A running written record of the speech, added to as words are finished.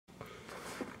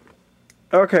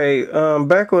Okay,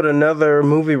 back with another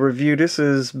movie review. This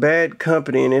is Bad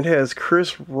Company, and it has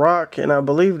Chris Rock, and I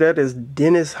believe that is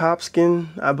Dennis Hopkins.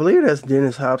 I believe that's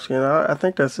Dennis Hopkins. I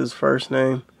think that's his first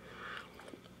name.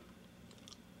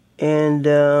 And,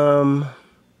 let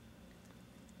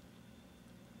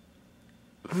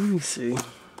me see.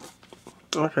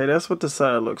 Okay, that's what the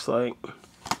side looks like.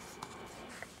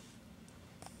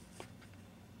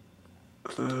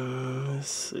 Let's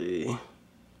see.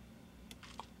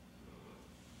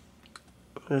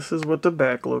 This is what the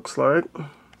back looks like.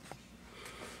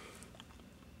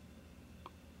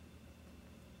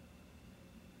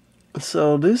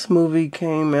 So this movie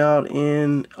came out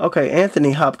in... Okay,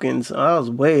 Anthony Hopkins. I was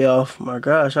way off. My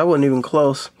gosh, I wasn't even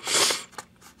close.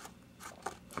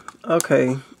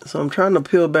 Okay, so I'm trying to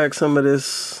peel back some of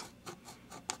this.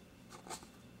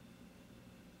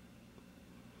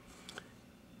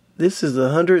 This is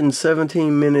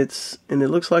 117 minutes, and it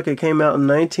looks like it came out in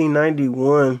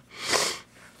 1991.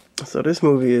 So this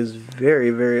movie is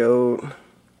very, very old.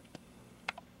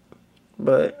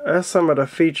 But that's some of the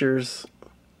features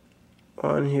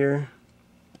on here.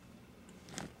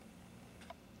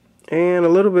 And a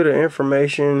little bit of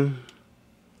information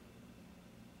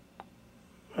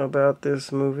about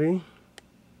this movie.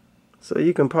 So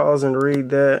you can pause and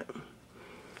read that.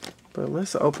 But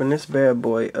let's open this bad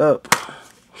boy up.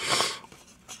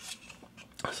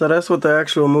 So that's what the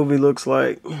actual movie looks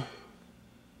like.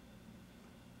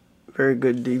 Very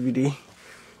good DVD.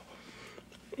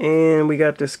 And we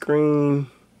got the screen,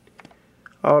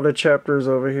 all the chapters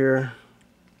over here.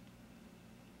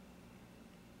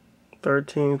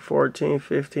 13, 14,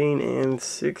 15, and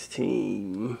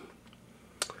 16.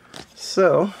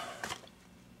 So,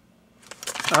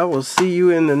 I will see you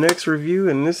in the next review,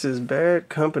 and this is Bad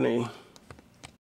Company.